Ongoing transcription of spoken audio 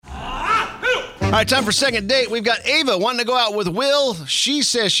All right, time for second date. We've got Ava wanting to go out with Will. She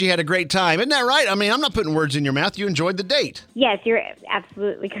says she had a great time. Isn't that right? I mean, I'm not putting words in your mouth. You enjoyed the date. Yes, you're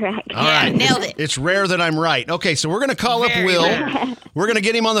absolutely correct. All right. Nailed it. It's rare that I'm right. Okay, so we're going to call up Will. We're going to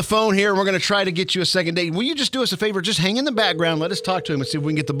get him on the phone here, and we're going to try to get you a second date. Will you just do us a favor? Just hang in the background. Let us talk to him and see if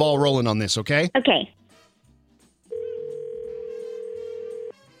we can get the ball rolling on this, okay? Okay.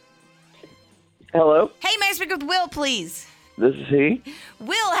 Hello, Hey, may I speak with Will, please? this is he.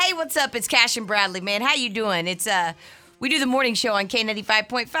 Will, hey, what's up? It's Cash and Bradley, man. How you doing? It's we do the morning show on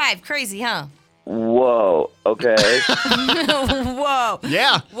K95.5. Crazy, huh? Whoa, okay. Whoa.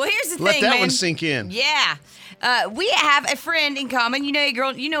 Yeah. Well, here's the Let thing, that man. one sink in. Yeah. We have a friend in common. You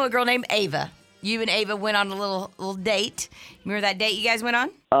know a girl named Ava. You and Ava went on a little date. Remember that date you guys went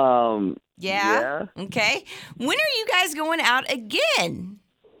on? Yeah. Okay. When are you guys going out again?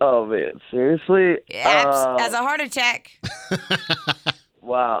 Oh, man, seriously? As a heart attack.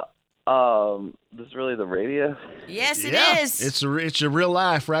 Wow. This is really the radio? Yes, it Yeah. is. It's your real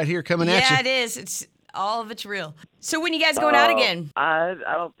life right here coming at you. Yeah, it is. It's all of it's real. So when you guys going out again? I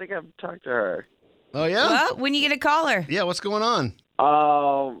don't think I've talked to her. Oh, yeah? Well, when you gonna call her? Yeah, what's going on?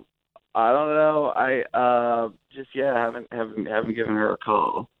 I don't know. I haven't given her a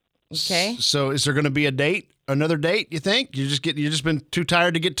call. Okay. So is there going to be a date? Another date, you think? You just been too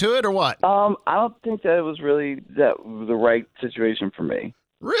tired to get to it or what? I don't think that it was really the right situation for me.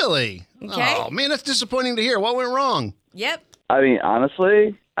 Really? Okay. Oh, man, that's disappointing to hear. What went wrong? Yep. I mean,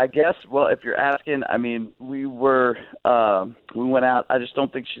 honestly, I guess, well, if you're asking, I mean, we went out. I just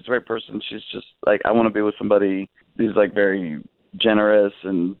don't think she's the right person. She's just like, I want to be with somebody who's like very generous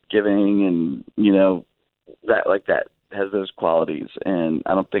and giving and, you know, that has those qualities. And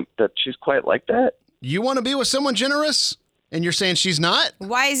I don't think that she's quite like that. You want to be with someone generous? And you're saying she's not?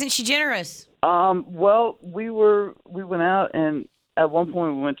 Why isn't she generous? Well, we went out, and at one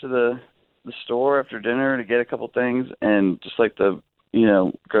point we went to the store after dinner to get a couple things, and just like the, you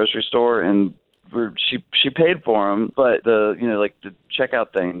know, grocery store, and she paid for them, but the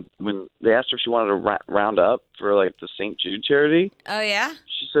checkout thing, when they asked her if she wanted to round up for like the St. Jude charity, Oh, yeah?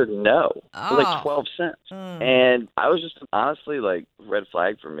 she said no. For like Oh. 12 cents. And I was just honestly like red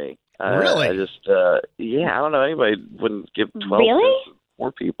flag for me. Really? I just, I don't know. Anybody wouldn't give 12 Really? cents to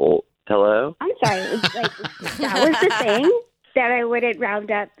poor people. Hello? I'm sorry. It's like, that was the thing, that I wouldn't round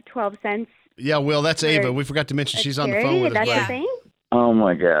up 12 cents. Yeah, Will, that's Ava. For We forgot to mention a she's on the charity? phone with us. That's buddy. the thing? Oh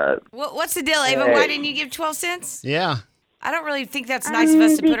my God. What's the deal, Ava? Hey. Why didn't you give 12 cents? Yeah. I don't really think that's nice of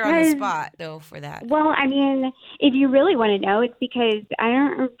us to put her on the Because- spot, though, for that. Well, I mean, if you really want to know, it's because I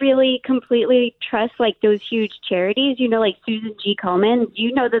don't really completely trust like those huge charities. You know, like Susan G. Komen.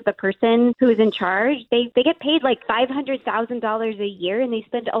 You know that the person who's in charge, they get paid like $500,000 a year, and they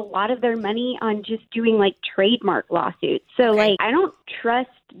spend a lot of their money on just doing like trademark lawsuits. So, like, I don't trust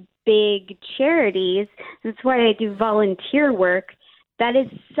big charities. That's why I do volunteer work. That is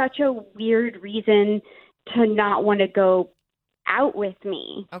such a weird reason to not want to go out with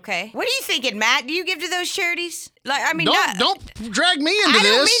me. Okay. What are you thinking, Matt? Do you give to those charities? Like, I mean, Don't drag me into I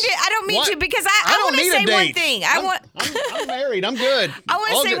this. don't mean What? to because I I don't want to need a say one date. thing. I'm married. I'm good. I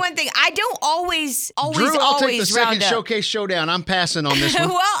want All to say good. one thing. I don't always Drew, I'll take the always round second up. showcase showdown. I'm passing on this one.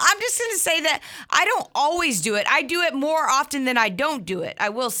 Well, I'm just going to say that I don't always do it. I do it more often than I don't do it, I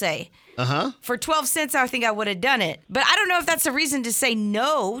will say. Uh-huh. For 12 cents, I think I would have done it. But I don't know if that's a reason to say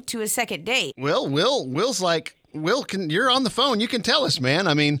no to a second date. Will's like, you're on the phone. You can tell us, man.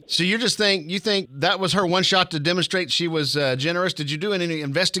 I mean, so you think that was her one shot to demonstrate she was generous? Did you do any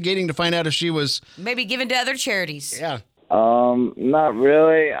investigating to find out if she was? Maybe given to other charities. Yeah. Not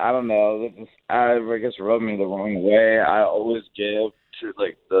really. I don't know. I guess it rubbed me the wrong way. I always give to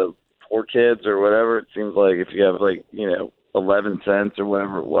like the poor kids or whatever. It seems like if you have like, you know, 11 cents or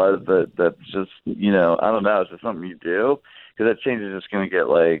whatever it was, that's just, you know, I don't know. It's just something you do, because that change is just going to get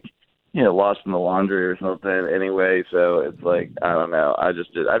like, you know, lost in the laundry or something anyway. So it's like, I don't know. I've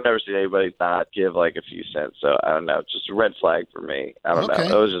never seen anybody not give like a few cents. So I don't know. It's just a red flag for me. I don't know.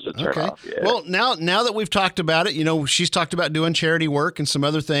 It was just a turn off. Yeah. Well, now that we've talked about it, you know, she's talked about doing charity work and some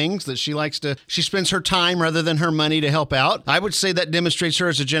other things that she spends her time rather than her money to help out. I would say that demonstrates her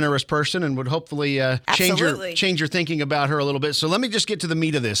as a generous person and would hopefully change your thinking about her a little bit. So let me just get to the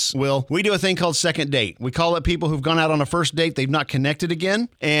meat of this, Will. We do a thing called second date. We call it people who've gone out on a first date. They've not connected again.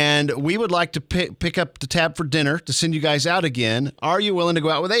 And we would like to pick up the tab for dinner to send you guys out again. Are you willing to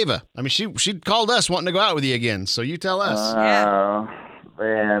go out with Ava? I mean, she called us wanting to go out with you again, so you tell us.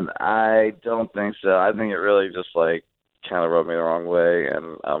 Man, I don't think so. I think it really just like kind of rubbed me the wrong way,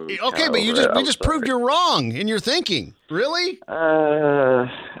 and I'm okay. But we just proved you're wrong in your thinking. Really? I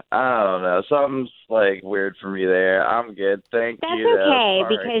don't know. Something's like weird for me there. I'm good. Thank you. That's okay,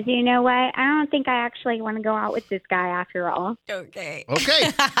 because you know what? I don't think I actually want to go out with this guy after all. Okay.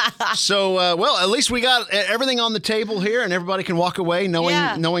 Okay. So, well, at least we got everything on the table here, and everybody can walk away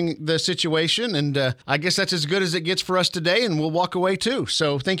knowing the situation. And I guess that's as good as it gets for us today, and we'll walk away too.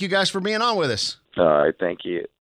 So thank you guys for being on with us. All right. Thank you.